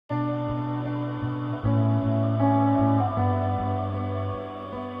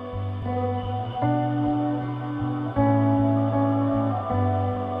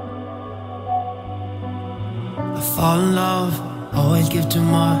fall in love, always give too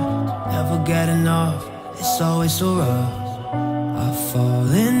much, never get enough, it's always so rough. I'm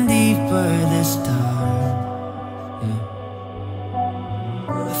falling deeper this time, yeah.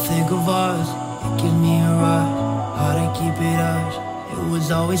 I think of us, it gives me a rush, hard to keep it up, it was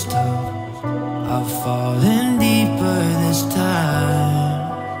always tough. I'm falling deeper this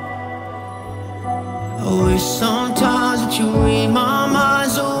time. I wish sometimes that you read my mind,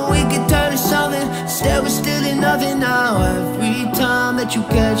 so we could turn to something. Instead we're still in nothing now. Every time that you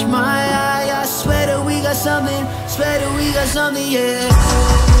catch my eye, I swear that we got something, swear that we got something, yeah.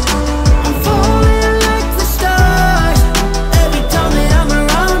 I'm falling like the stars every time that I'm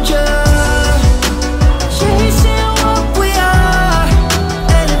around you, chasing what we are,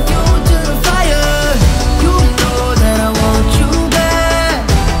 heading fuel to the fire. You know that I want you back,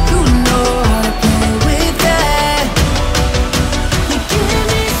 you know how to play with that. You give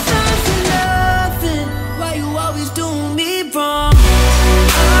me something, nothing, why you always doing me wrong?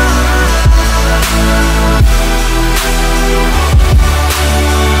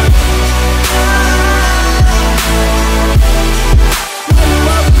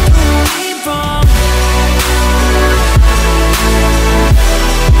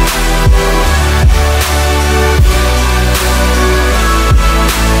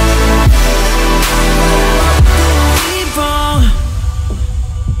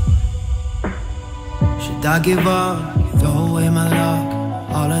 Should I give up, throw away my luck?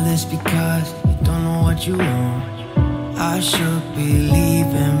 All of this because you don't know what you want. I should be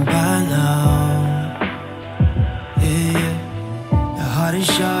leaving by now, yeah. Your heart is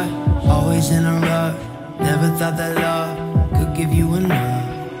shut, always in a rut. Never thought that love could give you enough.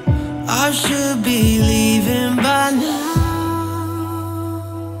 I should be leaving by now,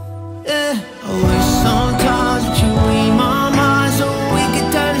 yeah. I wish sometimes that you read my mind, so we could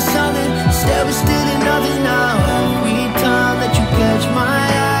turn to something. Instead we're still in nothing now. Every time that you catch my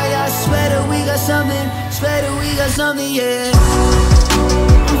eye, I swear that we got something, swear that we got something, yeah.